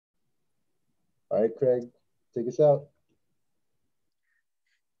All right, Craig, take us out.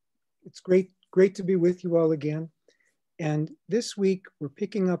 It's great to be with you all again. And this week, we're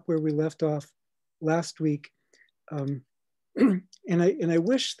picking up where we left off last week. And I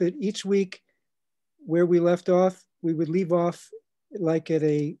wish that each week where we left off, we would leave off like at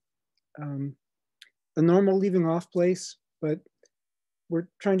a normal leaving off place, but we're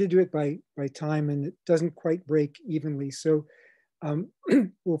trying to do it by time and it doesn't quite break evenly. So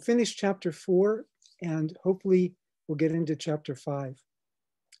we'll finish chapter 4 and hopefully we'll get into chapter 5.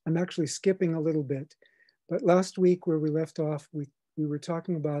 I'm actually skipping a little bit, but last week where we left off, we were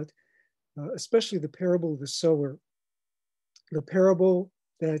talking about especially the parable of the sower, the parable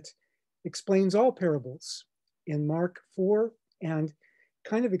that explains all parables in Mark 4 and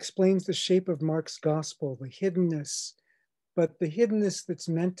kind of explains the shape of Mark's gospel, the hiddenness, but the hiddenness that's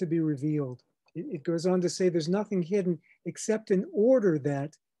meant to be revealed. It goes on to say there's nothing hidden except in order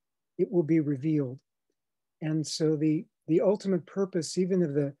that it will be revealed. And so the ultimate purpose, even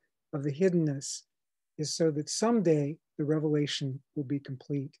of the hiddenness, is so that someday the revelation will be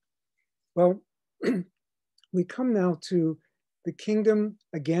complete. Well, we come now to the kingdom,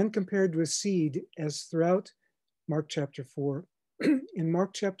 again compared to a seed, as throughout Mark chapter 4. In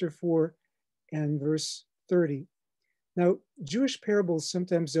Mark chapter 4 and verse 30. Now, Jewish parables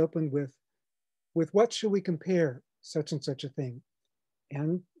sometimes open with what shall we compare such and such a thing?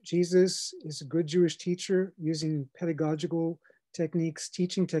 And Jesus is a good Jewish teacher using pedagogical techniques,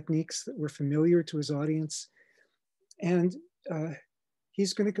 teaching techniques that were familiar to his audience. And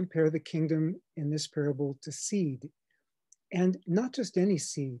he's going to compare the kingdom in this parable to seed. And not just any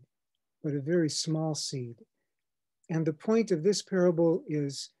seed, but a very small seed. And the point of this parable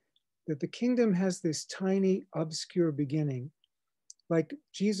is that the kingdom has this tiny, obscure beginning, like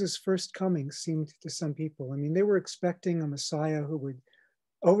Jesus' first coming seemed to some people. I mean, they were expecting a Messiah who would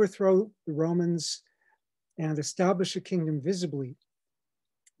overthrow the Romans and establish a kingdom visibly.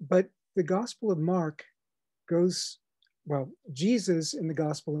 But the Gospel of Mark goes, well, Jesus in the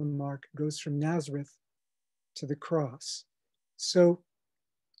Gospel of Mark goes from Nazareth to the cross. So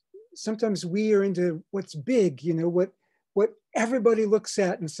sometimes we are into what's big, you know, what everybody looks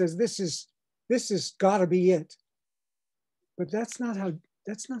at and says, this is gotta be it. But that's not how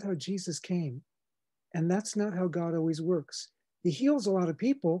Jesus came. And that's not how God always works. He heals a lot of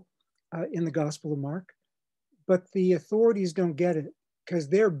people in the Gospel of Mark, but the authorities don't get it because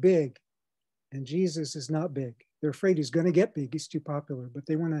they're big and Jesus is not big. They're afraid he's going to get big. He's too popular, but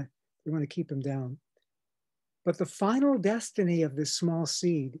they want to keep him down. But the final destiny of this small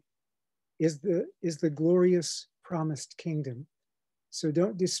seed is the glorious promised kingdom. So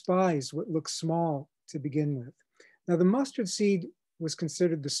don't despise what looks small to begin with. Now, the mustard seed was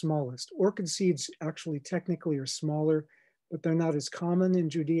considered the smallest. Orchid seeds actually technically are smaller, but they're not as common in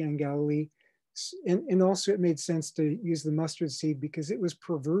Judea and Galilee. And also it made sense to use the mustard seed because it was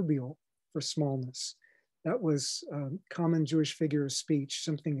proverbial for smallness. That was a common Jewish figure of speech,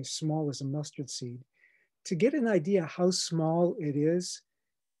 something as small as a mustard seed. To get an idea how small it is,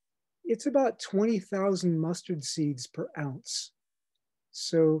 it's about 20,000 mustard seeds per ounce.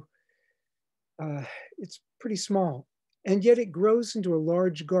 So it's pretty small. And yet it grows into a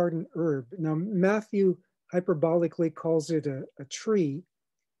large garden herb. Now, Matthew hyperbolically calls it a tree,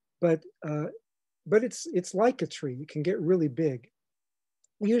 but it's like a tree. It can get really big.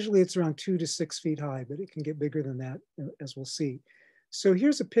 Usually it's around 2 to 6 feet high, but it can get bigger than that, as we'll see. So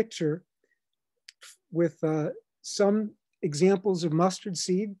here's a picture with some examples of mustard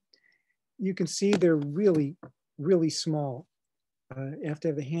seed. You can see they're really, really small. You have to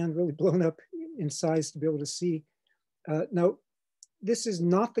have the hand really blown up in size to be able to see. Now, this is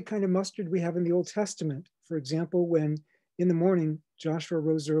not the kind of mustard we have in the Old Testament. For example, when in the morning, Joshua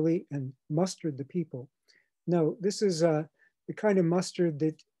rose early and mustered the people. No, this is the kind of mustard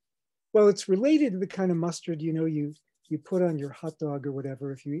that, well, it's related to the kind of mustard, you know, you put on your hot dog or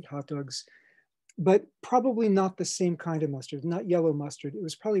whatever if you eat hot dogs, but probably not the same kind of mustard, not yellow mustard. It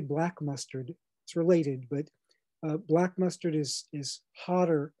was probably black mustard. It's related, but black mustard is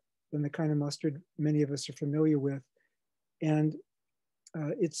hotter than the kind of mustard many of us are familiar with. And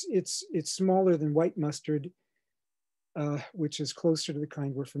it's smaller than white mustard, which is closer to the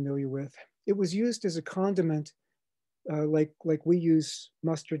kind we're familiar with. It was used as a condiment, like we use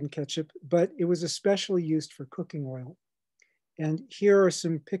mustard and ketchup, but it was especially used for cooking oil. And here are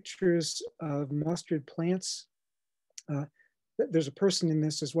some pictures of mustard plants. There's a person in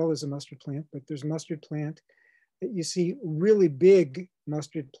this as well as a mustard plant, but there's a mustard plant. You see really big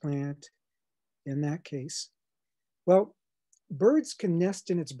mustard plant in that case. Well, birds can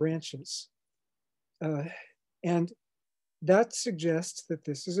nest in its branches. And that suggests that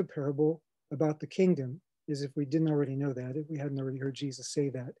this is a parable about the kingdom, as if we didn't already know that, if we hadn't already heard Jesus say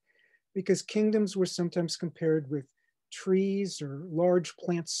that, because kingdoms were sometimes compared with trees or large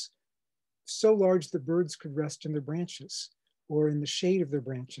plants, so large the birds could rest in their branches or in the shade of their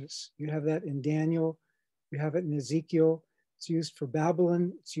branches. You have that in Daniel, you have it in Ezekiel. It's used for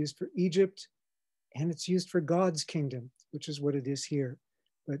Babylon, it's used for Egypt, and it's used for God's kingdom, which is what it is here.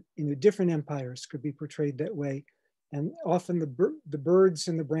 But different empires could be portrayed that way. And often the birds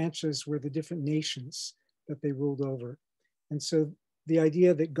in the branches were the different nations that they ruled over. And so the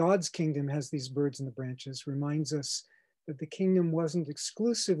idea that God's kingdom has these birds in the branches reminds us that the kingdom wasn't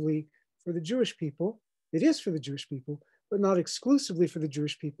exclusively for the Jewish people. It is for the Jewish people, but not exclusively for the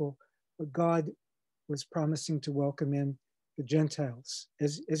Jewish people. But God was promising to welcome in the Gentiles,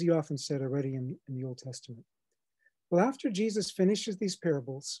 as he often said already in the Old Testament. Well, after Jesus finishes these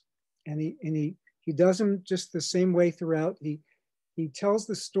parables, and he does them just the same way throughout. He tells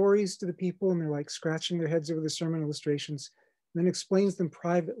the stories to the people, and they're like scratching their heads over the sermon illustrations, and then explains them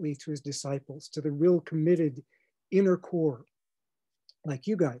privately to his disciples, to the real committed inner core, like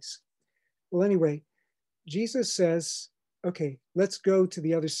you guys. Well, anyway, Jesus says, okay, let's go to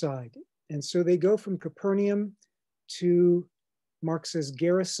the other side. And so they go from Capernaum to, Mark says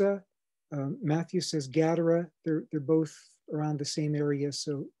Gerasa, Matthew says Gadara. They're both around the same area,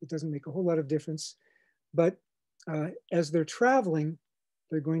 so it doesn't make a whole lot of difference. But as they're traveling,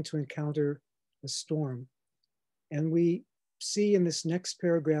 they're going to encounter a storm. And we see in this next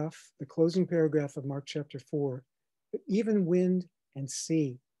paragraph, the closing paragraph of Mark chapter 4, that even wind and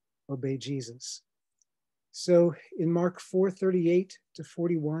sea obey Jesus. So in Mark 4:38 to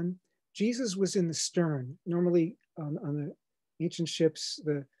 41, Jesus was in the stern. Normally on the ancient ships,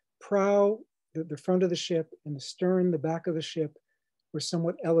 the prow, the front of the ship, and the stern, the back of the ship, were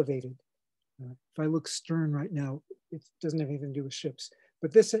somewhat elevated. If I look stern right now, it doesn't have anything to do with ships.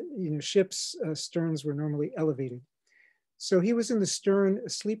 But this, ships' sterns were normally elevated. So he was in the stern,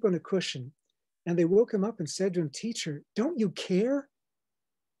 asleep on a cushion, and they woke him up and said to him, "Teacher, don't you care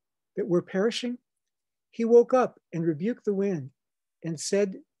that we're perishing?" He woke up and rebuked the wind and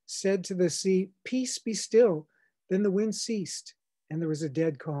said to the sea, "Peace, be still." Then the wind ceased, and there was a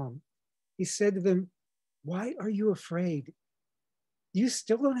dead calm. He said to them, "Why are you afraid? You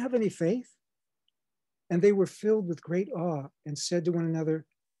still don't have any faith?" And they were filled with great awe and said to one another,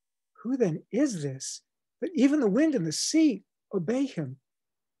 "Who then is this, that even the wind and the sea obey him?"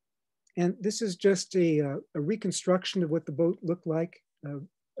 And this is just a reconstruction of what the boat looked like.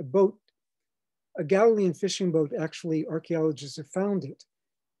 A Galilean fishing boat, actually, archaeologists have found it.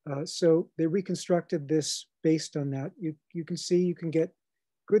 So they reconstructed this based on that. You can see, you can get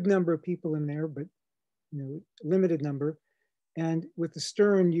good number of people in there, but limited number. And with the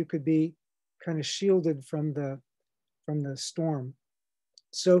stern, you could be kind of shielded from the storm.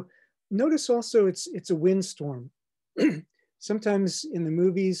 So notice also it's a windstorm. Sometimes in the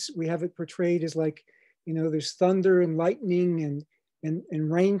movies, we have it portrayed as like, there's thunder and lightning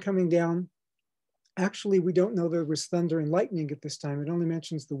and rain coming down. Actually, we don't know there was thunder and lightning at this time. It only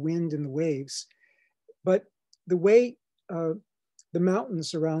mentions the wind and the waves. But the way the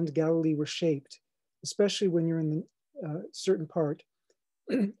mountains around Galilee were shaped, especially when you're in the certain part,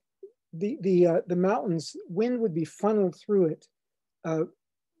 the mountains, wind would be funneled through it.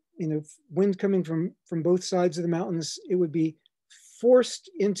 Wind coming from both sides of the mountains, it would be forced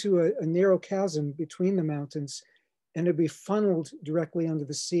into a narrow chasm between the mountains, and it'd be funneled directly under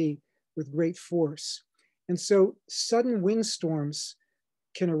the sea with great force. And so sudden windstorms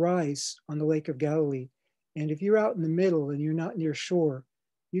can arise on the Lake of Galilee. And if you're out in the middle and you're not near shore,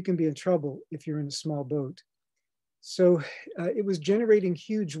 you can be in trouble if you're in a small boat. So it was generating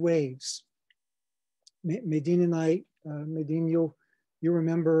huge waves. Medine and I, Medine, you'll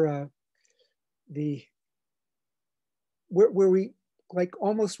remember where we like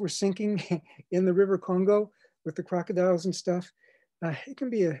almost were sinking in the River Congo with the crocodiles and stuff. It can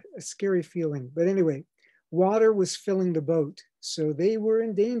be a scary feeling. But anyway, water was filling the boat. So they were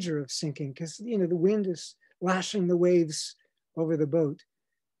in danger of sinking because, the wind is lashing the waves over the boat.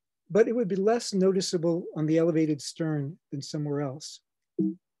 But it would be less noticeable on the elevated stern than somewhere else.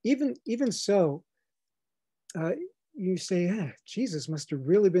 Even so, you say, Jesus must have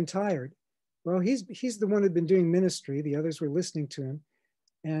really been tired. Well, he's the one who'd been doing ministry. The others were listening to him.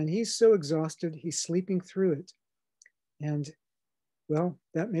 And he's so exhausted, he's sleeping through it. And well,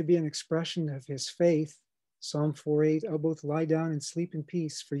 that may be an expression of his faith. Psalm 4:8, I'll both lie down and sleep in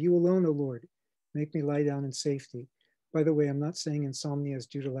peace. For you alone, O Lord, make me lie down in safety. By the way, I'm not saying insomnia is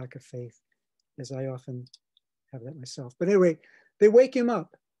due to lack of faith, as I often have that myself. But anyway, they wake him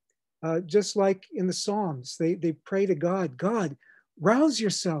up. Just like in the Psalms, they pray to God, God, Rouse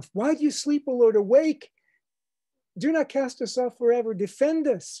yourself. Why do you sleep, O Lord? Awake. Do not cast us off forever. Defend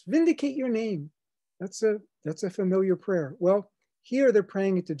us. Vindicate your name. That's a familiar prayer. Well, here they're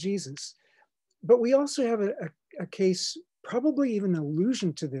praying it to Jesus. But we also have a case, probably even an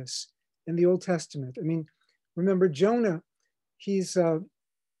allusion to this in the Old Testament. I mean, remember Jonah, he's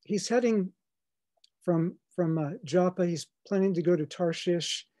heading from Joppa. He's planning to go to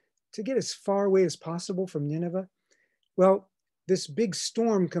Tarshish to get as far away as possible from Nineveh. Well, this big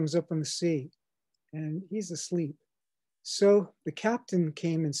storm comes up on the sea and he's asleep. So the captain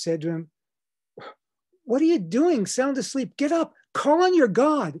came and said to him, "What are you doing? Sound asleep. Get up, call on your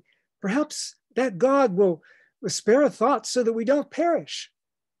God. Perhaps that God will spare a thought so that we don't perish."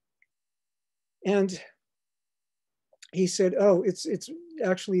 And he said, "Oh, it's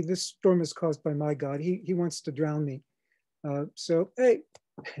actually, this storm is caused by my God. He wants to drown me." So, hey,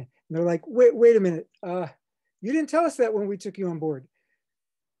 and they're like, wait a minute. You didn't tell us that when we took you on board.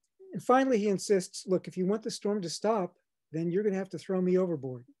 And finally, he insists, look, if you want the storm to stop, then you're going to have to throw me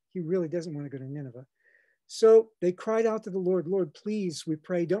overboard. He really doesn't want to go to Nineveh. So they cried out to the Lord, "Lord, please, we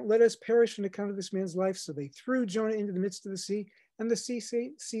pray, don't let us perish on account of this man's life." So they threw Jonah into the midst of the sea, and the sea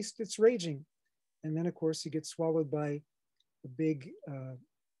ceased its raging. And then, of course, he gets swallowed by a big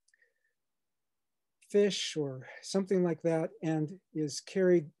fish or something like that, and is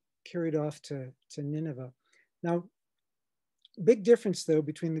carried off to Nineveh. Now, big difference, though,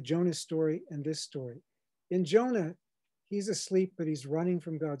 between the Jonah story and this story. In Jonah, he's asleep, but he's running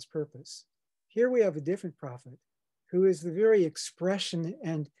from God's purpose. Here we have a different prophet who is the very expression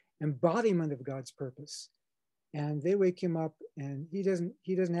and embodiment of God's purpose. And they wake him up, and he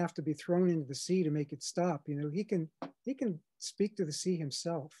doesn't have to be thrown into the sea to make it stop. You know, he can speak to the sea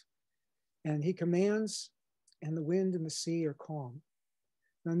himself, and he commands, and the wind and the sea are calm.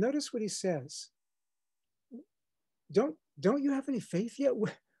 Now notice what he says. Don't you have any faith yet?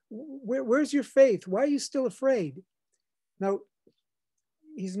 Where's your faith? Why are you still afraid? Now,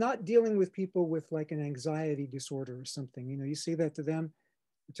 he's not dealing with people with like an anxiety disorder or something. You know, you say that to them,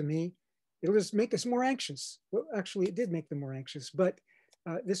 to me, it'll just make us more anxious. Well, actually, it did make them more anxious, but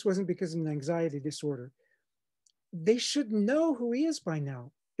this wasn't because of an anxiety disorder. They should know who he is by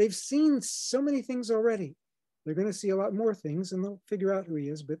now. They've seen so many things already. They're going to see a lot more things, and they'll figure out who he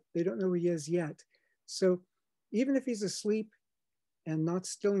is, but they don't know who he is yet. So even if he's asleep and not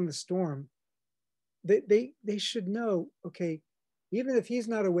stilling the storm, they should know, okay, even if he's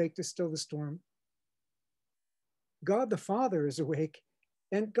not awake to still the storm, God the Father is awake,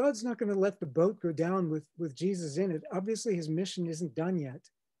 and God's not going to let the boat go down with Jesus in it. Obviously, his mission isn't done yet.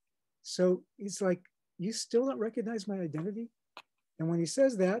 So he's like, you still don't recognize my identity? And when he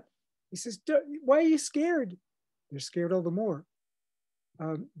says that, he says, why are you scared? They're scared all the more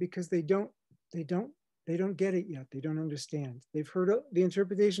because they don't get it yet. They don't understand. They've heard the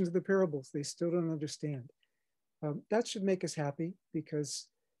interpretations of the parables. They still don't understand. That should make us happy because,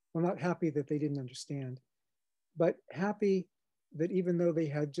 well, not happy that they didn't understand, but happy that even though they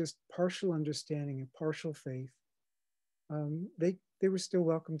had just partial understanding and partial faith, they were still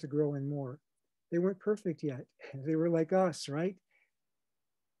welcome to grow in more. They weren't perfect yet. They were like us, right?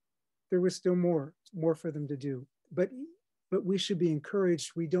 There was still more for them to do. But we should be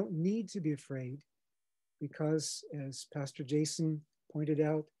encouraged. We don't need to be afraid because, as Pastor Jason pointed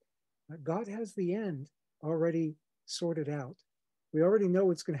out, God has the end already sorted out. We already know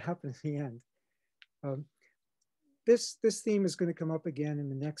what's going to happen in the end. This theme is going to come up again in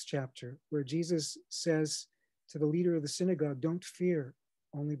the next chapter, where Jesus says to the leader of the synagogue, "Don't fear,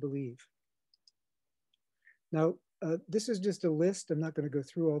 only believe." Now, this is just a list. I'm not going to go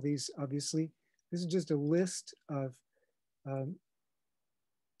through all these, obviously. This is just a list of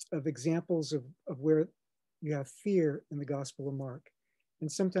examples of where you have fear in the Gospel of Mark.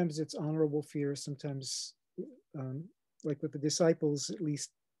 And sometimes it's honorable fear, sometimes, like with the disciples at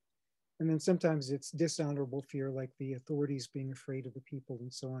least, and then sometimes it's dishonorable fear, like the authorities being afraid of the people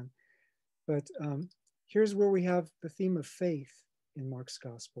and so on. But here's where we have the theme of faith in Mark's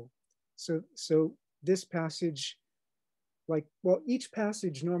Gospel. So this passage, each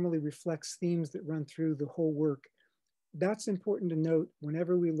passage normally reflects themes that run through the whole work. That's important to note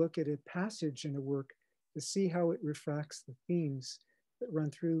whenever we look at a passage in a work, to see how it reflects the themes that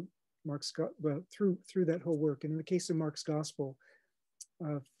run through through that whole work. And in the case of Mark's Gospel,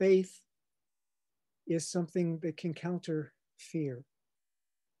 faith is something that can counter fear,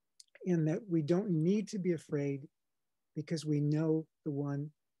 in that we don't need to be afraid because we know the one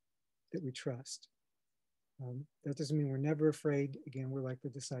that we trust. That doesn't mean we're never afraid. Again, we're like the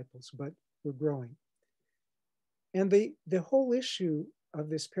disciples, but we're growing. And the whole issue of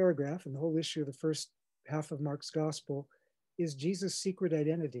this paragraph and the whole issue of the first half of Mark's Gospel is Jesus' secret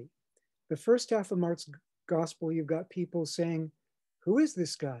identity. The first half of Mark's gospel, you've got people saying, who is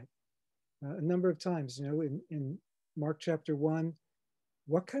this guy? A number of times, in Mark chapter 1,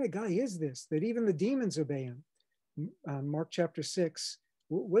 what kind of guy is this that even the demons obey him? Mark chapter 6,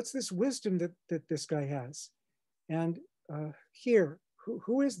 what's this wisdom that this guy has? And here,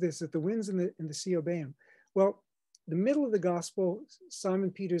 who is this that the winds and the sea obey him? Well, the middle of the gospel,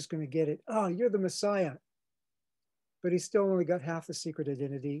 Simon Peter's going to get it. Oh, you're the Messiah. But he's still only got half the secret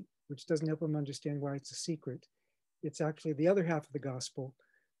identity, which doesn't help him understand why it's a secret. It's actually the other half of the gospel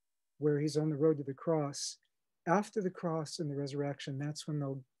where he's on the road to the cross. After the cross and the resurrection, that's when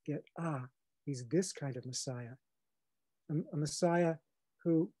they'll get, he's this kind of Messiah. A Messiah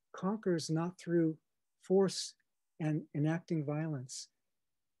who conquers not through force and enacting violence,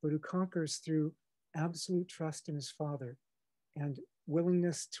 but who conquers through absolute trust in his Father and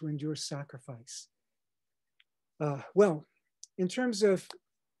willingness to endure sacrifice. Well, in terms of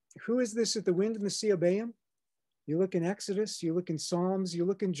who is this that the wind and the sea obey him? You look in Exodus, you look in Psalms, you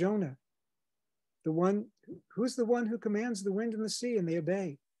look in Jonah. Who's the one who commands the wind and the sea and they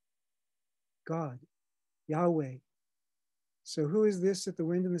obey? God, Yahweh. So who is this that the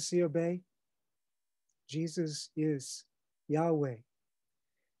wind and the sea obey? Jesus is Yahweh.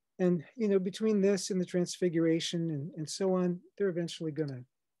 And, between this and the transfiguration and so on, they're eventually going to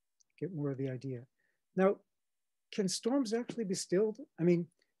get more of the idea. Now, can storms actually be stilled? I mean,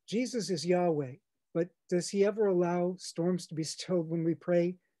 Jesus is Yahweh, but does he ever allow storms to be stilled when we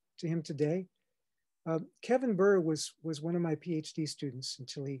pray to him today? Kevin Burr was one of my PhD students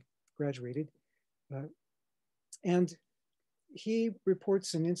until he graduated. And he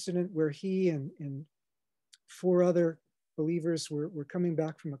reports an incident where he and 4 other believers were coming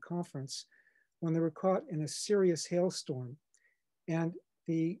back from a conference when they were caught in a serious hailstorm. And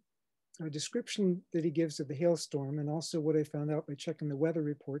the description that he gives of the hailstorm, and also what I found out by checking the weather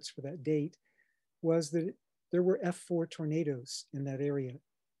reports for that date, was that there were F4 tornadoes in that area.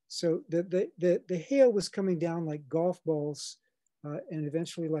 So the hail was coming down like golf balls and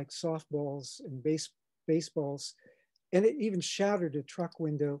eventually like softballs and baseballs. And it even shattered a truck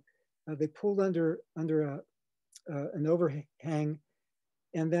window. They pulled under an overhang,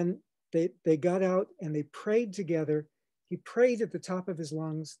 and then they got out and they prayed together. He prayed at the top of his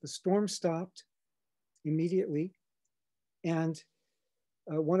lungs. The storm stopped immediately. And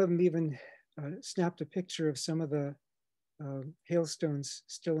one of them even snapped a picture of some of the hailstones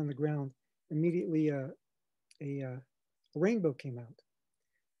still in the ground. Immediately, a rainbow came out.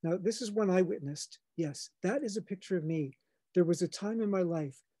 Now, this is one I witnessed. Yes, that is a picture of me. There was a time in my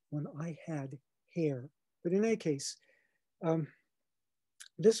life when I had hair. But in any case,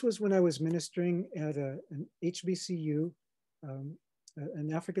 this was when I was ministering at an HBCU,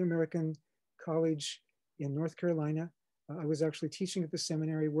 an African-American college in North Carolina. I was actually teaching at the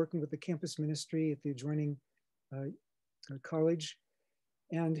seminary, working with the campus ministry at the adjoining college.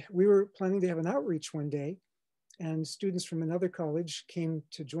 And we were planning to have an outreach one day, and students from another college came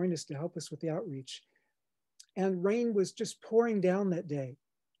to join us to help us with the outreach. And rain was just pouring down that day.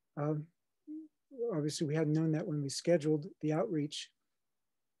 Obviously, we hadn't known that when we scheduled the outreach.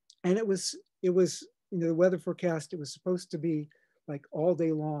 And it was the weather forecast, it was supposed to be like all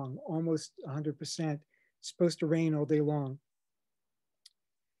day long, almost 100%, supposed to rain all day long.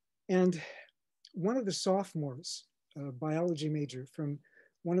 And one of the sophomores, a biology major from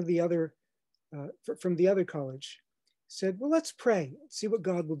one of the other, from the other college, said, well, let's pray, see what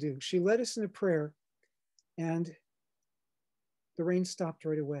God will do. She led us in a prayer, and the rain stopped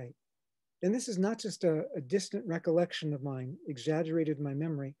right away. And this is not just a distant recollection of mine, exaggerated in my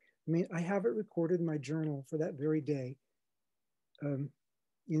memory. I mean, I have it recorded in my journal for that very day.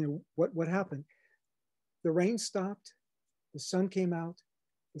 What happened? The rain stopped, the sun came out,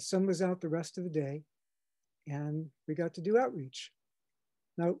 the sun was out the rest of the day, and we got to do outreach.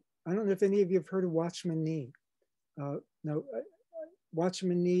 Now, I don't know if any of you have heard of Watchman Nee.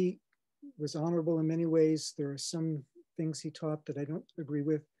 Watchman Nee was honorable in many ways. There are some things he taught that I don't agree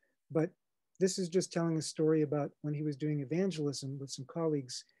with, but this is just telling a story about when he was doing evangelism with some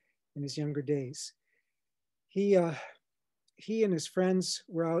colleagues in his younger days. He and his friends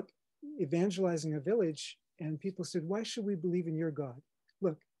were out evangelizing a village, and people said, why should we believe in your God?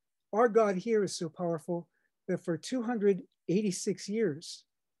 Look, our God here is so powerful that for 286 years,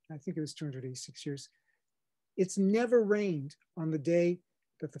 I think it was 286 years, it's never rained on the day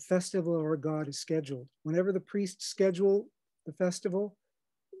that the festival of our God is scheduled. Whenever the priests schedule the festival,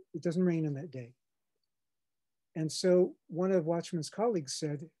 it doesn't rain on that day. And so one of Watchman's colleagues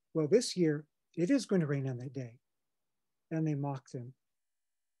said, well, this year it is going to rain on that day. And they mocked him.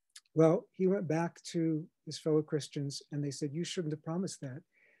 Well, he went back to his fellow Christians, and they said, you shouldn't have promised that,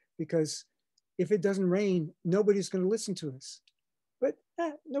 because if it doesn't rain, nobody's going to listen to us. But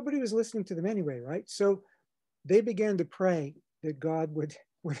nobody was listening to them anyway, right? So they began to pray that God would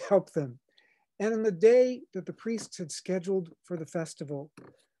help them. And on the day that the priests had scheduled for the festival,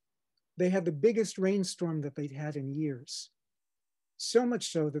 they had the biggest rainstorm that they'd had in years. So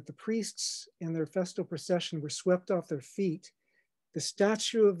much so that the priests in their festal procession were swept off their feet. The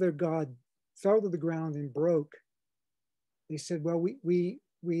statue of their god fell to the ground and broke. They said, well, we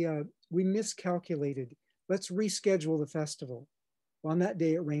miscalculated. Let's reschedule the festival. Well, on that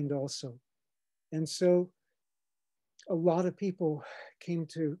day, it rained also. And so a lot of people came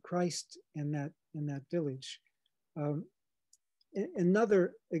to Christ in that village.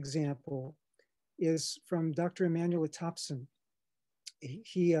 Another example is from Dr. Emanuel Thompson.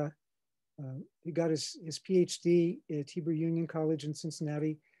 He got his PhD at Hebrew Union College in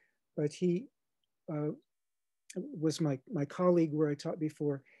Cincinnati, but he was my colleague where I taught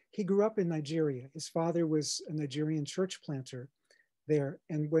before. He grew up in Nigeria. His father was a Nigerian church planter there.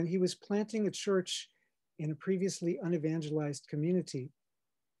 And when he was planting a church in a previously unevangelized community,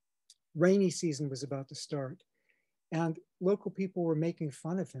 rainy season was about to start. And local people were making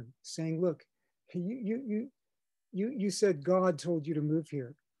fun of him, saying, look, you said God told you to move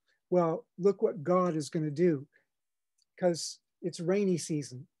here. Well, look what God is going to do, because it's rainy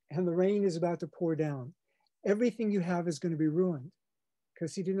season and the rain is about to pour down. Everything you have is going to be ruined,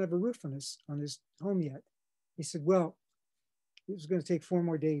 because he didn't have a roof on his home yet. He said, well, it was going to take 4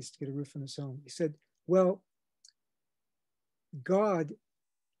 more days to get a roof on his home. He said, well, God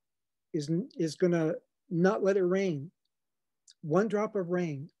is going to not let it rain, 1 drop of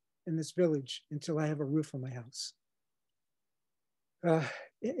rain in this village, until I have a roof on my house.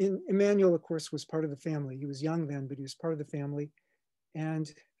 Emmanuel, of course, was part of the family. He was young then, but he was part of the family.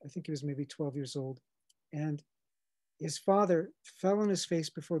 And I think he was maybe 12 years old. And his father fell on his face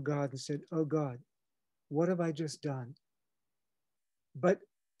before God and said, oh God, what have I just done? But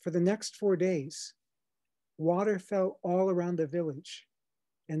for the next 4 days, water fell all around the village,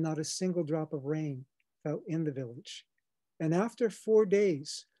 and not a single drop of rain fell in the village. And after 4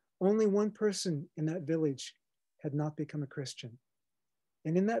 days, only 1 person in that village had not become a Christian.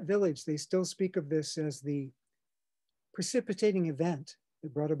 And in that village, they still speak of this as the precipitating event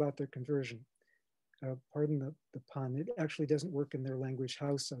that brought about their conversion. Pardon the pun, it actually doesn't work in their language,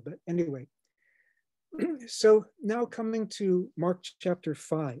 Hausa, but anyway. So now coming to Mark chapter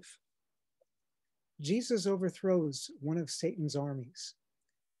 5, Jesus overthrows one of Satan's armies.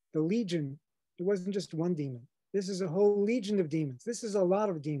 The legion, it wasn't just 1 demon. This is a whole legion of demons. This is a lot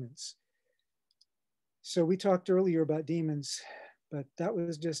of demons. So we talked earlier about demons, but that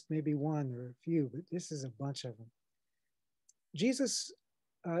was just maybe 1 or a few, but this is a bunch of them. Jesus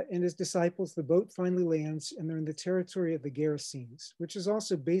and his disciples, the boat finally lands, and they're in the territory of the Gerasenes, which is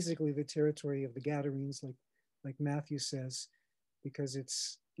also basically the territory of the Gadarenes, like Matthew says, because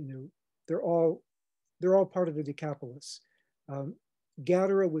it's, they're all part of the Decapolis.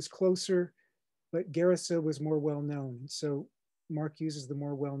 Gadara was closer, but Gerasa was more well-known. So Mark uses the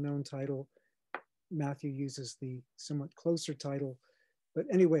more well-known title. Matthew uses the somewhat closer title. But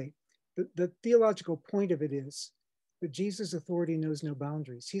anyway, the theological point of it is that Jesus' authority knows no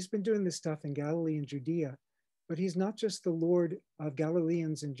boundaries. He's been doing this stuff in Galilee and Judea, but he's not just the Lord of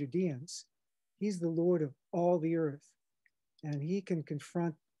Galileans and Judeans. He's the Lord of all the earth, and he can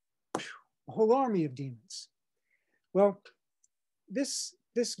confront a whole army of demons. Well, this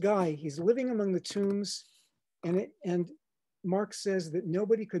guy, he's living among the tombs, and Mark says that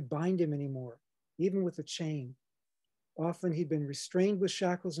nobody could bind him anymore, even with a chain. Often he'd been restrained with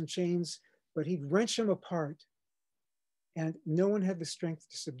shackles and chains, but he'd wrench him apart, and no one had the strength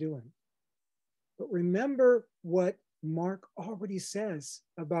to subdue him. But remember what Mark already says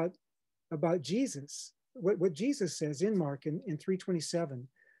about Jesus, what Jesus says in Mark in 3:27.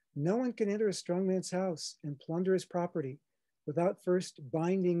 No one can enter a strong man's house and plunder his property without first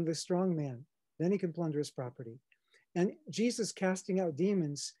binding the strong man. Then he can plunder his property. And Jesus casting out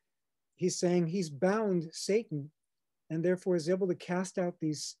demons, he's saying he's bound Satan and therefore is able to cast out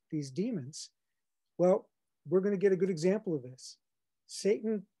these demons. Well, we're going to get a good example of this.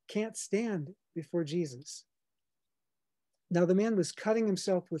 Satan can't stand before Jesus. Now, the man was cutting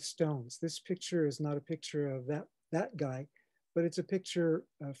himself with stones. This picture is not a picture of that guy, but it's a picture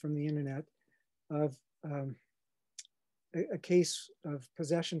from the internet of a case of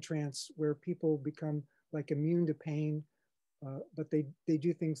possession trance where people become like immune to pain, but they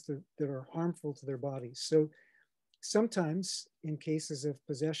do things that are harmful to their bodies. So sometimes in cases of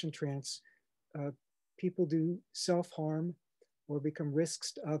possession trance, people do self-harm or become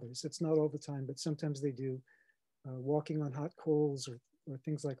risks to others. It's not all the time, but sometimes they do, walking on hot coals or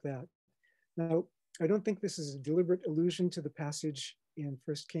things like that. Now, I don't think this is a deliberate allusion to the passage in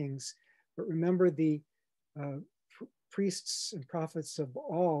 1 Kings, but remember the priests and prophets of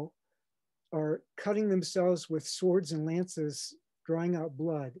Baal are cutting themselves with swords and lances, drawing out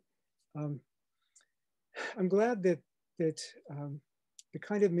blood. I'm glad that the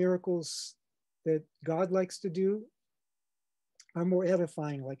kind of miracles that God likes to do are more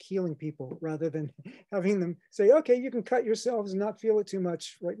edifying, like healing people, rather than having them say, okay, you can cut yourselves and not feel it too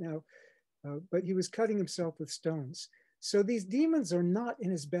much right now. But he was cutting himself with stones. So these demons are not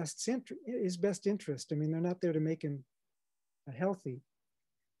in his best interest. I mean, they're not there to make him healthy.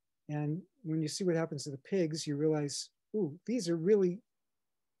 And when you see what happens to the pigs, you realize, ooh, these are really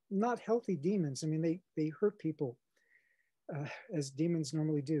not healthy demons. I mean, they hurt people as demons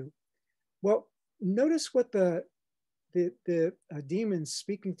normally do. Well, notice what the demon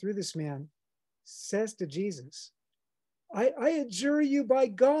speaking through this man says to Jesus. I adjure you by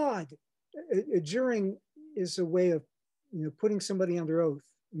God. Adjuring is a way of, putting somebody under oath,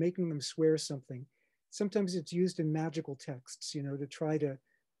 making them swear something. Sometimes it's used in magical texts, to try to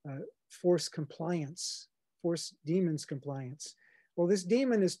force compliance, force demons compliance. Well, this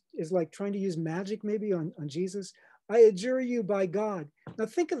demon is like trying to use magic maybe on Jesus. I adjure you by God. Now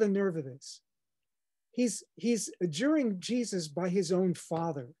think of the nerve of this. He's adjuring Jesus by his own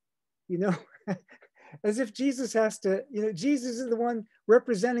Father, as if Jesus has to, Jesus is the one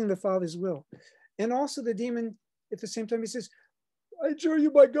representing the Father's will. And also the demon, at the same time, he says, I adjure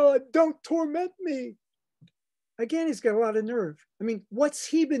you by God, don't torment me. Again, he's got a lot of nerve. I mean, what's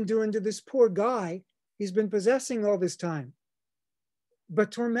he been doing to this poor guy he's been possessing all this time,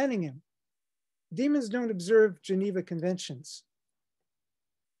 but tormenting him? Demons don't observe Geneva Conventions.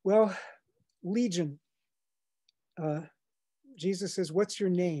 Well, Legion, Jesus says, what's your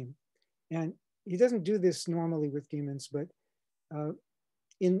name? And he doesn't do this normally with demons, but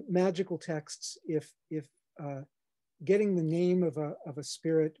in magical texts, if getting the name of a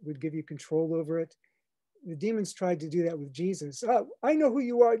spirit would give you control over it, the demons tried to do that with Jesus. Oh, I know who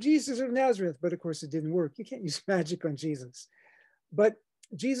you are, Jesus of Nazareth. But of course, it didn't work. You can't use magic on Jesus. But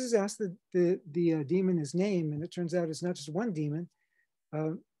Jesus asked the demon his name, and it turns out it's not just one demon.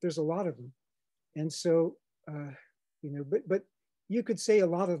 There's a lot of them. And so, but you could say a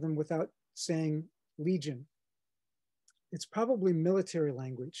lot of them without saying legion. It's probably military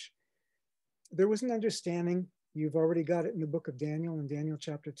language. There was an understanding, you've already got it in the book of Daniel, in Daniel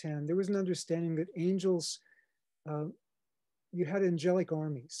chapter 10, there was an understanding that angels, you had angelic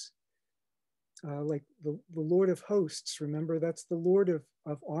armies, like the Lord of hosts, remember, that's the Lord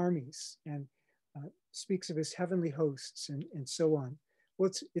of armies, and speaks of his heavenly hosts and so on.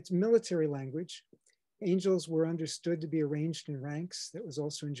 Well, it's military language. Angels were understood to be arranged in ranks. That was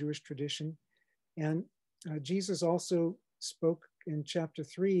also in Jewish tradition. And Jesus also spoke in chapter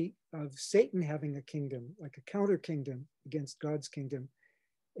 3 of Satan having a kingdom, like a counter kingdom against God's kingdom.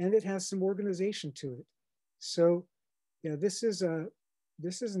 And it has some organization to it. So yeah, this is a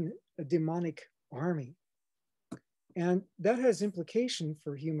demonic army. And that has implication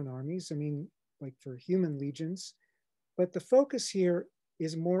for human armies. I mean, like for human legions. But the focus here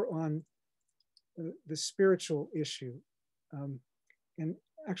is more on the spiritual issue. And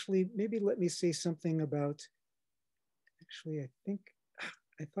actually, maybe let me say something about, actually,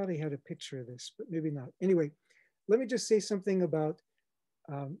 I thought I had a picture of this, but maybe not. Anyway, let me just say something about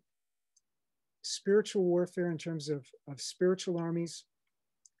spiritual warfare in terms of spiritual armies.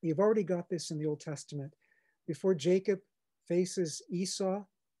 You've already got this in the Old Testament. Before Jacob faces Esau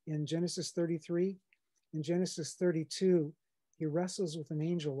in Genesis 33, in Genesis 32, he wrestles with an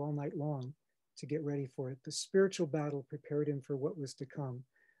angel all night long to get ready for it. The spiritual battle prepared him for what was to come.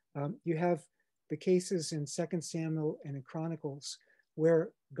 You have the cases in 2 Samuel and in Chronicles where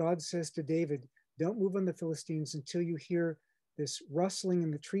God says to David, don't move on the Philistines until you hear this rustling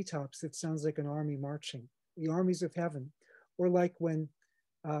in the treetops that sounds like an army marching, the armies of heaven. Or like when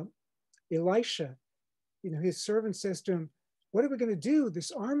Elisha, his servant says to him, what are we going to do?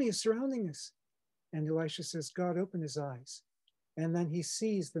 This army is surrounding us. And Elisha says, God, open his eyes. And then he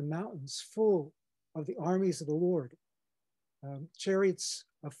sees the mountains full of the armies of the Lord, chariots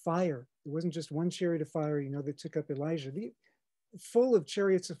of fire. It wasn't just one chariot of fire, that took up Elijah. Full of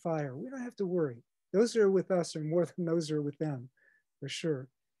chariots of fire. We don't have to worry. Those who are with us are more than those who are with them, for sure.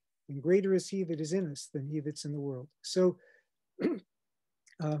 And greater is he that is in us than he that's in the world. So,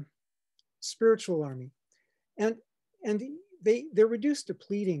 spiritual army. And they're reduced to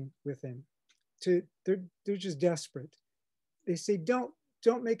pleading with him. They're just desperate. They say, don't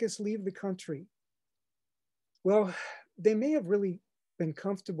make us leave the country. Well, they may have really been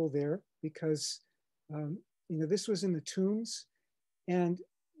comfortable there because, this was in the tombs. And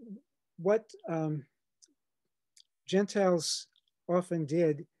what Gentiles often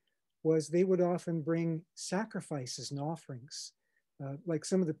did was they would often bring sacrifices and offerings, like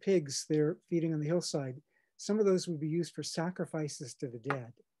some of the pigs they're feeding on the hillside. Some of those would be used for sacrifices to the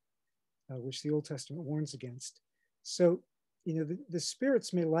dead, which the Old Testament warns against. So, the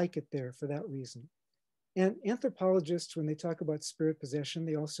spirits may like it there for that reason. And anthropologists, when they talk about spirit possession,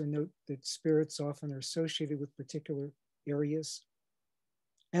 they also note that spirits often are associated with particular areas.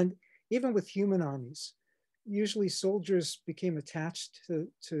 And even with human armies, usually soldiers became attached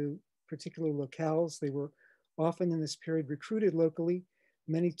to particular locales. They were often in this period recruited locally.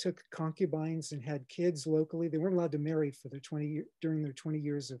 Many took concubines and had kids locally. They weren't allowed to marry for during their 20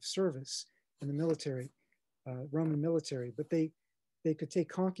 years of service in the military, Roman military, but they could take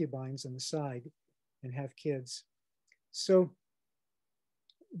concubines on the side and have kids. So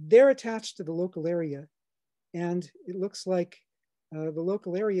they're attached to the local area, and it looks like the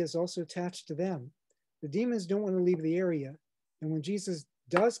local area is also attached to them. The demons don't want to leave the area, and when Jesus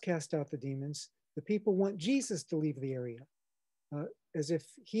does cast out the demons, the people want Jesus to leave the area, as if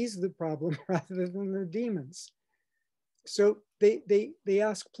he's the problem rather than the demons. So they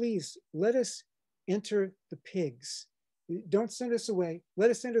ask, please, let us enter the pigs. Don't send us away. Let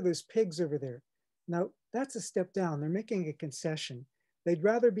us enter those pigs over there. Now, that's a step down. They're making a concession. They'd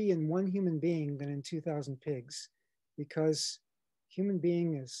rather be in one human being than in 2,000 pigs, because human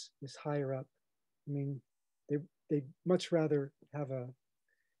being is higher up. I mean, they'd much rather have a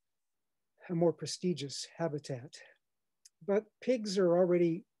more prestigious habitat. But pigs are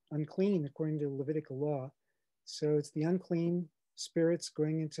already unclean according to Levitical law. So it's the unclean spirits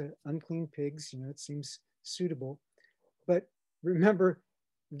going into unclean pigs. It seems suitable. But remember,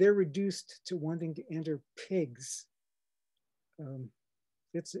 they're reduced to wanting to enter pigs.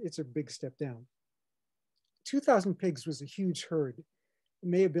 It's a big step down. 2,000 pigs was a huge herd. It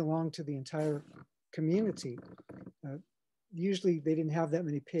may have belonged to the entire community. Usually they didn't have that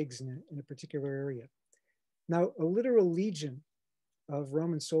many pigs in a particular area. Now, a literal legion of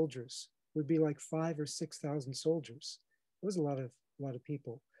Roman soldiers would be like 5,000 or 6,000 soldiers. It was a lot of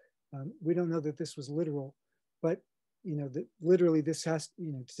people. We don't know that this was literal, but literally this has,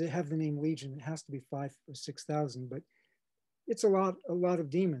 to have the name legion, it has to be 5,000 or 6,000, but it's a lot of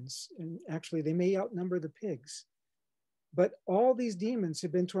demons, and actually they may outnumber the pigs. But all these demons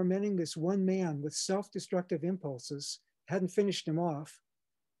have been tormenting this one man with self-destructive impulses, hadn't finished him off,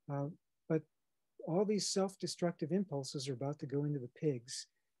 but all these self-destructive impulses are about to go into the pigs.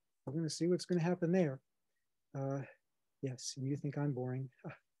 We're going to see what's going to happen there. Yes, and you think I'm boring.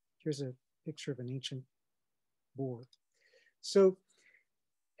 Here's a picture of an ancient boar. So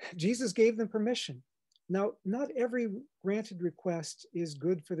Jesus gave them permission. Now, not every granted request is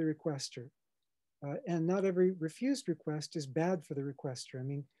good for the requester, and not every refused request is bad for the requester. I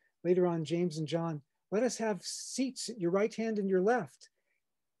mean, later on, James and John, let us have seats at your right hand and your left.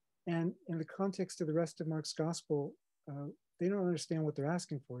 And in the context of the rest of Mark's gospel, they don't understand what they're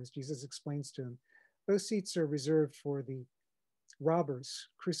asking for, as Jesus explains to them. Those seats are reserved for the robbers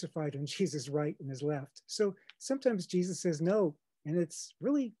crucified on Jesus' right and his left. So sometimes Jesus says no, and it's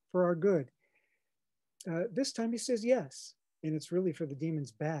really for our good. This time he says yes, and it's really for the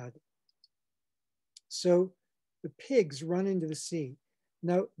demons' bad. So the pigs run into the sea.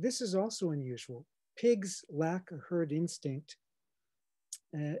 Now, this is also unusual. Pigs lack a herd instinct.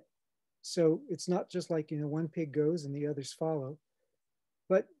 So it's not just like, one pig goes and the others follow.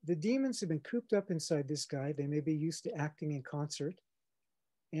 But the demons have been cooped up inside this guy. They may be used to acting in concert.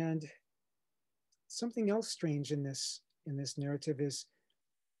 And something else strange in this narrative is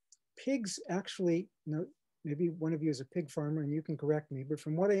pigs actually, maybe one of you is a pig farmer and you can correct me, but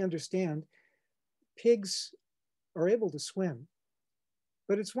from what I understand, pigs are able to swim.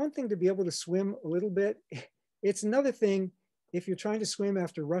 But it's one thing to be able to swim a little bit. It's another thing if you're trying to swim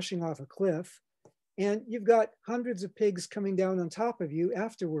after rushing off a cliff and you've got hundreds of pigs coming down on top of you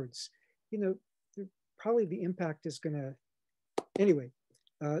afterwards. Probably the impact is going to, anyway,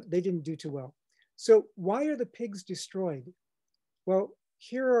 they didn't do too well. So why are the pigs destroyed? Well,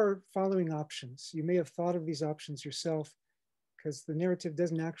 here are following options. You may have thought of these options yourself because the narrative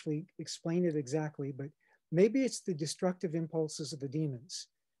doesn't actually explain it exactly, but maybe it's the destructive impulses of the demons.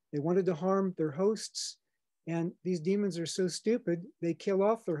 They wanted to harm their hosts, and these demons are so stupid, they kill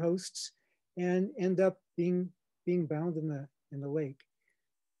off their hosts and end up being bound in the lake.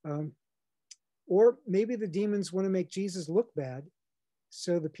 Or maybe the demons want to make Jesus look bad,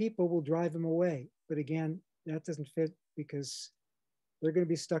 so the people will drive him away. But again, that doesn't fit because they're going to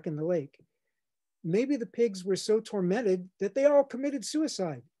be stuck in the lake. maybe the pigs were so tormented that they all committed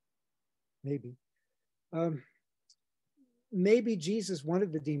suicide. Maybe. Maybe Jesus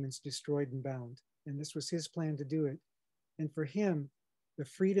wanted the demons destroyed and bound, and this was his plan to do it. And for him, the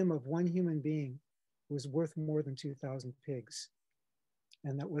freedom of one human being was worth more than 2,000 pigs.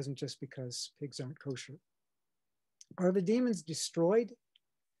 And that wasn't just because pigs aren't kosher. Are the demons destroyed?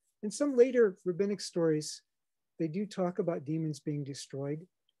 In some later rabbinic stories, they do talk about demons being destroyed.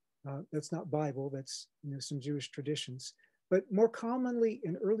 That's not Bible, that's some Jewish traditions. But more commonly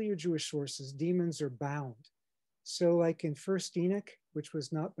in earlier Jewish sources, demons are bound. So like in First Enoch, which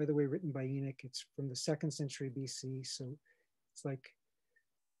was not, by the way, written by Enoch, it's from the 2nd century BC. So it's like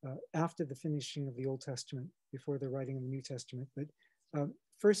after the finishing of the Old Testament, before the writing of the New Testament. But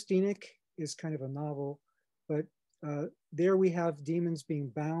First Enoch is kind of a novel, but there we have demons being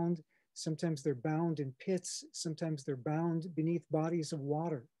bound. Sometimes they're bound in pits. Sometimes they're bound beneath bodies of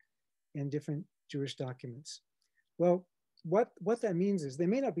water in different Jewish documents. Well, what that means is they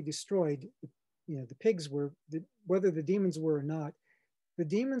may not be destroyed. The pigs were, whether the demons were or not, the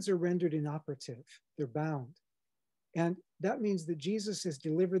demons are rendered inoperative. They're bound. And that means that Jesus has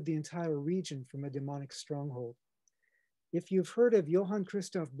delivered the entire region from a demonic stronghold. If you've heard of Johann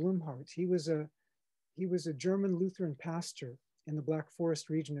Christoph Blumhardt, he was a German Lutheran pastor in the Black Forest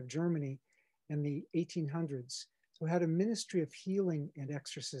region of Germany in the 1800s, who had a ministry of healing and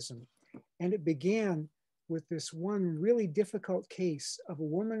exorcism. And it began with this one really difficult case of a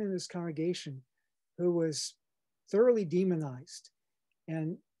woman in this congregation who was thoroughly demonized,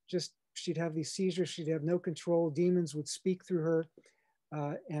 and just she'd have these seizures, she'd have no control, demons would speak through her,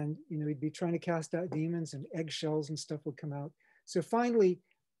 and he'd be trying to cast out demons and eggshells and stuff would come out. So finally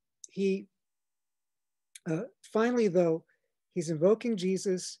though, he's invoking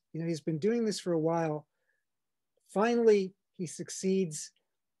Jesus. He's been doing this for a while. Finally, he succeeds,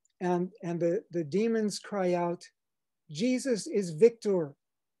 and the demons cry out, "Jesus is victor."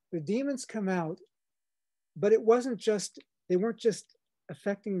 The demons come out, but it wasn't just, they weren't just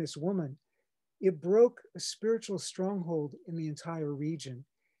affecting this woman. It broke a spiritual stronghold in the entire region,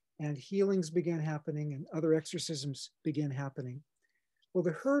 and healings began happening and other exorcisms began happening. Well,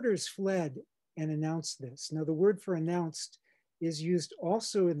 the herders fled and announced this. Now, the word for announced is used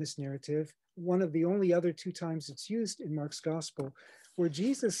also in this narrative, one of the only other 2 times it's used in Mark's gospel, where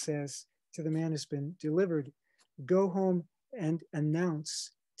Jesus says to the man who's been delivered, "Go home and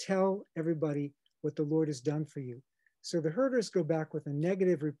announce, tell everybody what the Lord has done for you." So the herders go back with a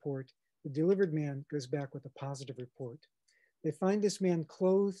negative report. The delivered man goes back with a positive report. They find this man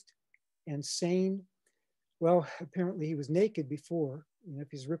clothed and sane. Well, apparently he was naked before. If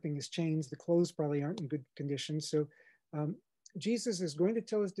he's ripping his chains, the clothes probably aren't in good condition. So Jesus is going to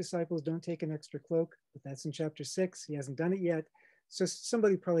tell his disciples, don't take an extra cloak, but that's in chapter 6. He hasn't done it yet. So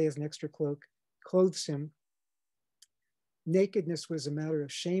somebody probably has an extra cloak, clothes him. Nakedness was a matter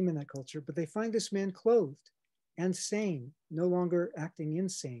of shame in that culture, but they find this man clothed and sane, no longer acting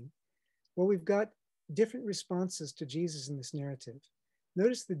insane. Well, we've got different responses to Jesus in this narrative.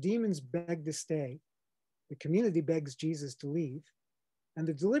 Notice the demons beg to stay. The community begs Jesus to leave. And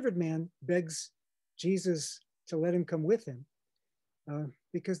the delivered man begs Jesus to let him come with him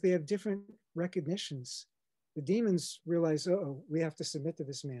because they have different recognitions. The demons realize, uh-oh, we have to submit to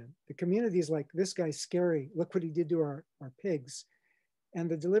this man. The community is like, this guy's scary. Look what he did to our pigs. And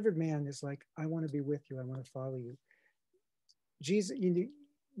the delivered man is like, I want to be with you. I want to follow you. Jesus,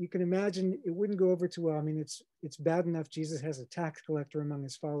 you can imagine it wouldn't go over too well. I mean, it's bad enough Jesus has a tax collector among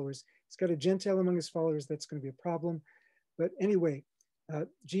his followers. He's got a Gentile among his followers. That's going to be a problem. But anyway,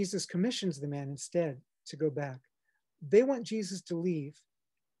 Jesus commissions the man instead to go back. They want Jesus to leave.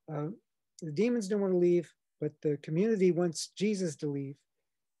 The demons don't want to leave, but the community wants Jesus to leave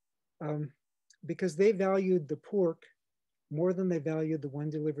because they valued the pork more than they valued the one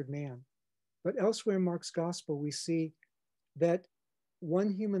delivered man. But elsewhere in Mark's gospel, we see that one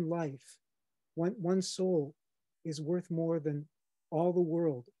human life, one soul is worth more than all the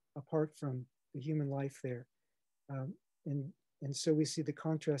world apart from the human life there. And so we see the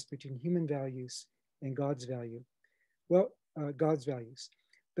contrast between human values and God's value. Well, God's values.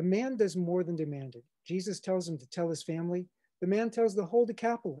 The man does more than demanded. Jesus tells him to tell his family. The man tells the whole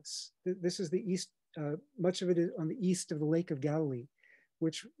Decapolis. This is the east, much of it is on the east of the Lake of Galilee,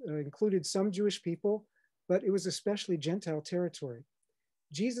 which included some Jewish people, but it was especially Gentile territory.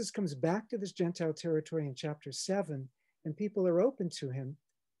 Jesus comes back to this Gentile territory in chapter 7, and people are open to him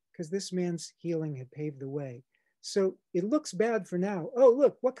because this man's healing had paved the way. So it looks bad for now. Oh,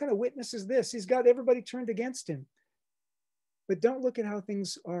 look, what kind of witness is this? He's got everybody turned against him. But don't look at how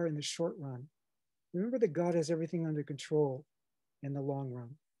things are in the short run. Remember that God has everything under control in the long run.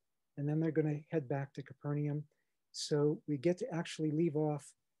 and then they're going to head back to Capernaum. So we get to actually leave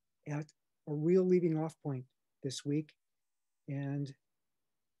off at a real leaving off point this week. And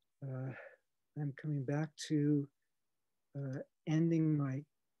I'm coming back to ending my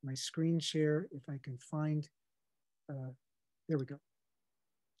screen share if I can find, there we go.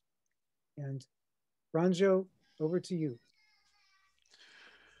 And Ranjo, over to you.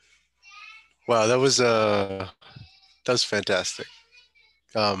 Wow, that was fantastic.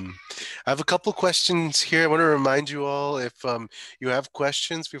 I have a couple questions here. I want to remind you all, if you have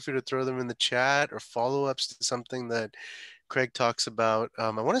questions, feel free to throw them in the chat or follow-ups to something that Craig talks about. I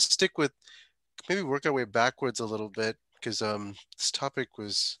want to stick with, maybe work our way backwards a little bit, because this topic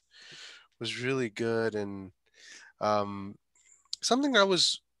was really good. And something I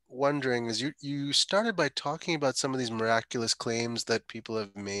was wondering is, you started by talking about some of these miraculous claims that people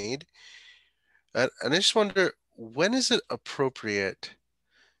have made. And I just wonder, when is it appropriate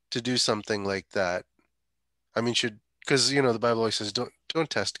to do something like that? I mean, because the Bible always says, don't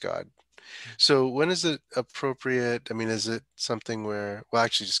test God. So when is it appropriate? I mean, is it something where, well,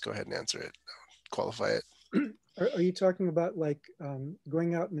 actually just go ahead and answer it, qualify it. Are you talking about like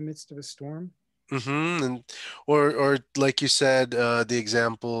going out in the midst of a storm? Mm-hmm. And or like you said, the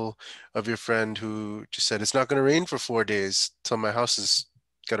example of your friend who just said, it's not going to rain for 4 days till my house has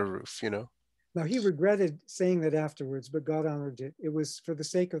got a roof, Now, he regretted saying that afterwards, but God honored it. It was for the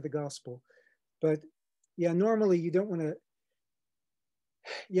sake of the gospel. But yeah, normally you don't want to.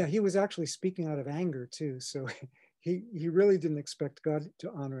 Yeah, he was actually speaking out of anger too. So he really didn't expect God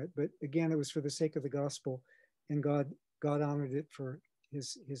to honor it. But again, it was for the sake of the gospel, and God honored it for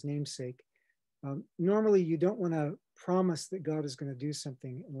his namesake. Normally, you don't want to promise that God is going to do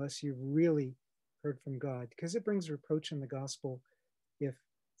something unless you've really heard from God, because it brings reproach in the gospel if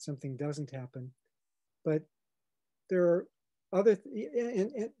something doesn't happen. But there are other,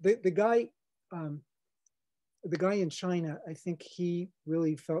 and the guy in China, I think he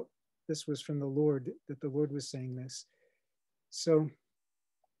really felt this was from the Lord, that the Lord was saying this. So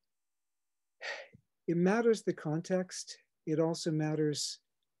it matters the context. It also matters,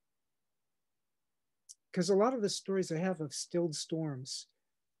 because a lot of the stories I have of stilled storms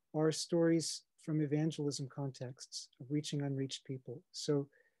are stories from evangelism contexts of reaching unreached people. So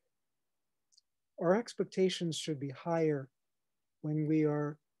our expectations should be higher when we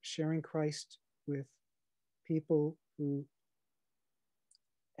are sharing Christ with people who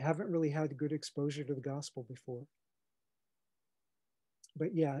haven't really had good exposure to the gospel before.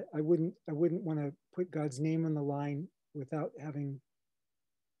 But yeah, I wouldn't want to put God's name on the line without having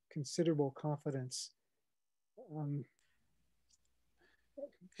considerable confidence.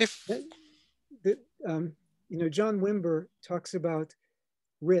 John Wimber talks about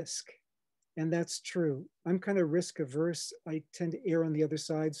risk, and that's true. I'm kind of risk averse. I tend to err on the other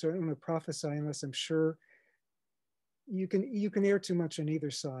side, so I don't want to prophesy unless I'm sure. You can err too much on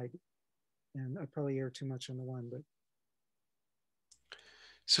either side, and I probably err too much on the one. But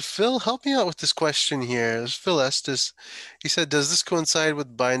so Phil, help me out with this question here. There's Phil Estes. He said, does this coincide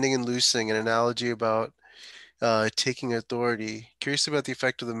with binding and loosing, an analogy about taking authority? Curious about the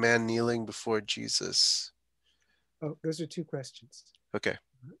effect of the man kneeling before Jesus. Oh, those are two questions. Okay.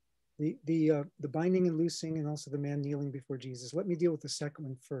 The binding and loosing, and also the man kneeling before Jesus. Let me deal with the second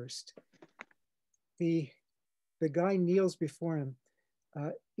one first. The guy kneels before him.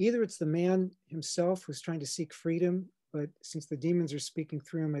 Either it's the man himself who's trying to seek freedom, but since the demons are speaking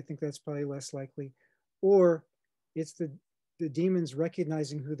through him, I think that's probably less likely. Or it's the demons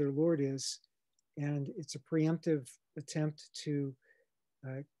recognizing who their Lord is, and it's a preemptive attempt to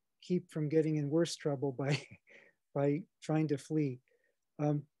keep from getting in worse trouble by trying to flee.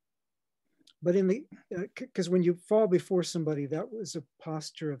 But because when you fall before somebody, that was a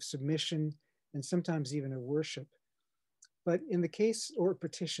posture of submission and sometimes even a worship. But in the case, or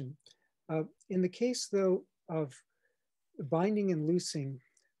petition, in the case though of binding and loosing,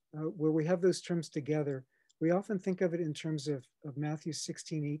 where we have those terms together, we often think of it in terms of Matthew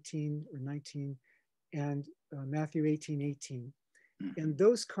 16:18 or 19 and Matthew 18:18. And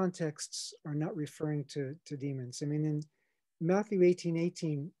those contexts are not referring to demons. I mean, in Matthew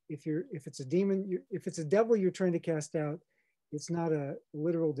 18:18, if it's a demon, if it's a devil you're trying to cast out, it's not a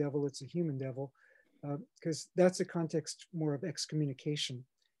literal devil, it's a human devil, because that's a context more of excommunication.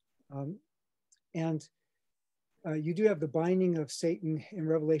 And you do have the binding of Satan in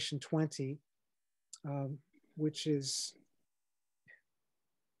Revelation 20, which is,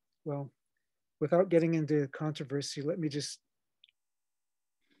 well, without getting into controversy, let me just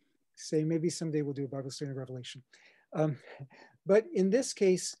say maybe someday we'll do a Bible study in Revelation. But in this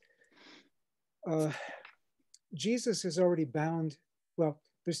case, Jesus has already bound, well,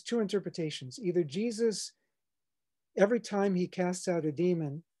 there's two interpretations. Either Jesus, every time he casts out a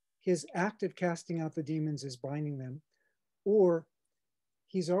demon, his act of casting out the demons is binding them, or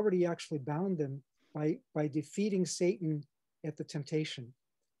he's already actually bound them by defeating Satan at the temptation.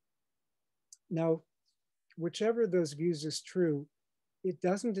 Now, whichever of those views is true, it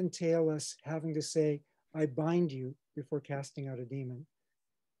doesn't entail us having to say, I bind you before casting out a demon.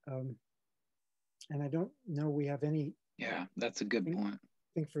 And I don't know we have any. Yeah, that's a good point.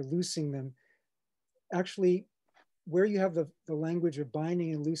 Thing for loosing them. Actually, where you have the language of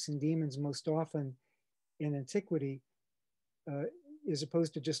binding and loosing demons most often in antiquity, as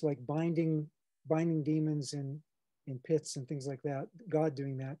opposed to just like binding demons in pits and things like that, God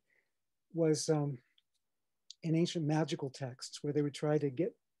doing that, was in ancient magical texts where they would try to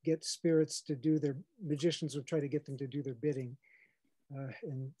get spirits to do their, magicians would try to get them to do their bidding.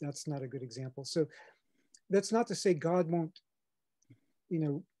 And that's not a good example. So that's not to say God won't,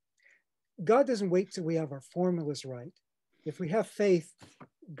 God doesn't wait till we have our formulas right. If we have faith,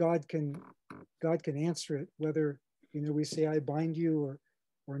 God can answer it, whether, we say, I bind you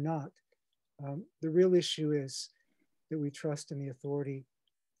or not. The real issue is that we trust in the authority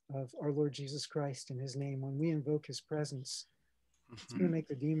of our Lord Jesus Christ in his name. When we invoke his presence, it's going to make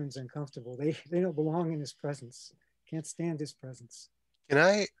the demons uncomfortable. They don't belong in his presence, can't stand his presence. Can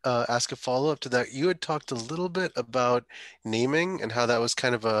I ask a follow-up to that? You had talked a little bit about naming and how that was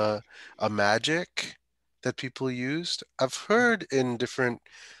kind of a magic that people used. I've heard in different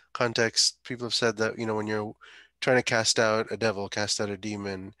contexts, people have said that, when you're trying to cast out a devil, cast out a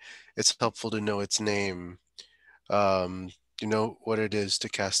demon, it's helpful to know its name. You know what it is to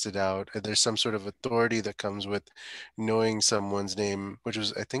cast it out. And there's some sort of authority that comes with knowing someone's name, which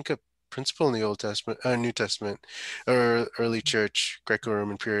was, I think, a principle in the Old Testament, New Testament, or early church,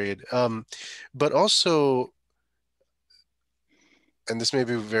 Greco-Roman period. But also, and this may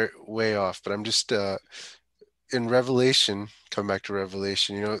be way off, but I'm just in Revelation, come back to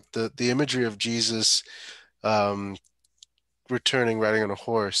Revelation, the imagery of Jesus returning riding on a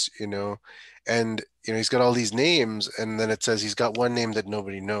horse, and he's got all these names, and then it says he's got one name that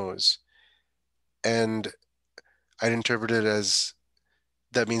nobody knows. And I'd interpret it as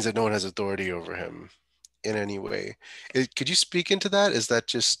that means that no one has authority over him in any way. Could you speak into that? Is that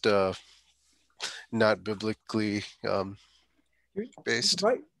just not biblically based?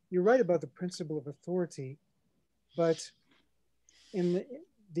 You're right about the principle of authority, but in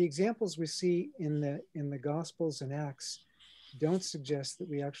the examples we see in the Gospels and Acts don't suggest that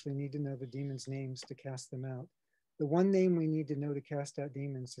we actually need to know the demons' names to cast them out. The one name we need to know to cast out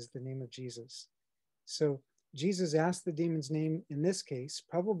demons is the name of Jesus. So Jesus asked the demon's name in this case,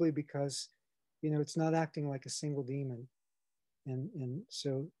 probably because, it's not acting like a single demon. And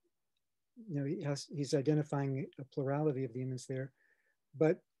so, he's identifying a plurality of demons there.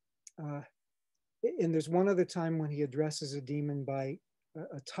 But, and there's one other time when he addresses a demon by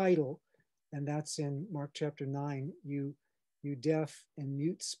a title, and that's in Mark chapter 9, you deaf and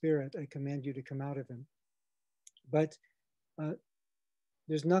mute spirit, I command you to come out of him. But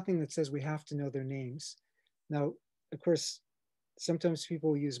there's nothing that says we have to know their names. Now, of course, sometimes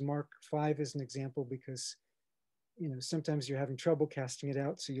people use Mark 5 as an example because, sometimes you're having trouble casting it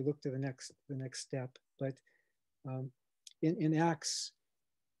out, so you look to the next step. But in Acts,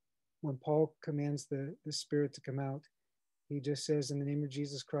 when Paul commands the spirit to come out, he just says, in the name of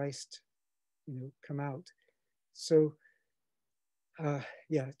Jesus Christ, come out. So,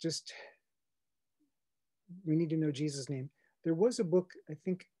 just we need to know Jesus' name. There was a book, I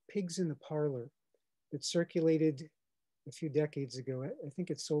think, Pigs in the Parlor, that circulated a few decades ago. I think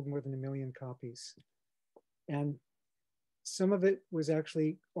it sold more than 1 million copies. And some of it was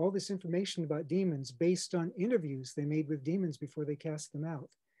actually all this information about demons based on interviews they made with demons before they cast them out.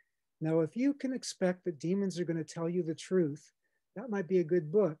 Now, if you can expect that demons are going to tell you the truth, that might be a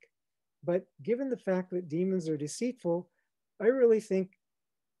good book. But given the fact that demons are deceitful, I really think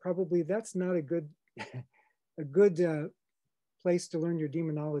probably that's not a good place to learn your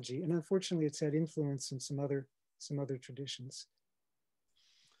demonology. And unfortunately, it's had influence in some other traditions.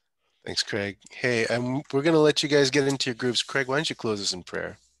 Thanks, Craig. Hey, we're going to let you guys get into your groups. Craig, why don't you close us in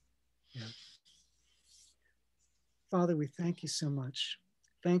prayer? Yeah. Father, we thank you so much.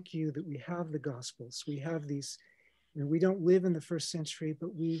 Thank you that we have the Gospels. We have these, we don't live in the first century,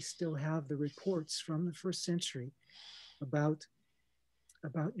 but we still have the reports from the first century about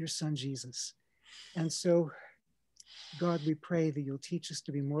your son, Jesus. And so, God, we pray that you'll teach us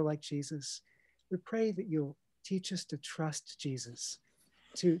to be more like Jesus. We pray that you'll teach us to trust Jesus,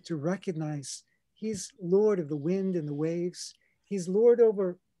 to recognize he's Lord of the wind and the waves. He's Lord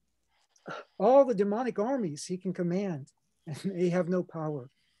over all the demonic armies he can command. and they have no power.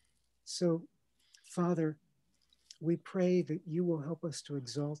 So, Father, we pray that you will help us to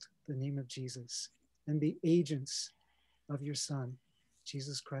exalt the name of Jesus and be agents of your Son,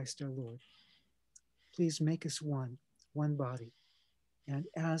 Jesus Christ our Lord. Please make us one body. And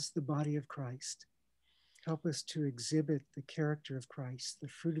as the body of Christ, help us to exhibit the character of Christ, the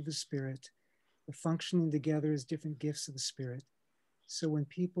fruit of the Spirit, the functioning together as different gifts of the Spirit. So when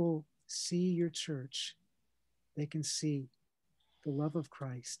people see your church, they can see the love of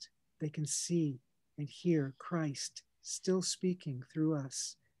Christ. They can see and hear Christ still speaking through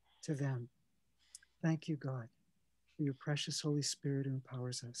us to them. Thank you, God, for your precious Holy Spirit who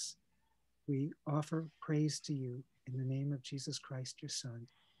empowers us. We offer praise to you in the name of Jesus Christ, your Son,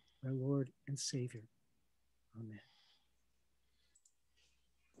 our Lord and Savior. Amen.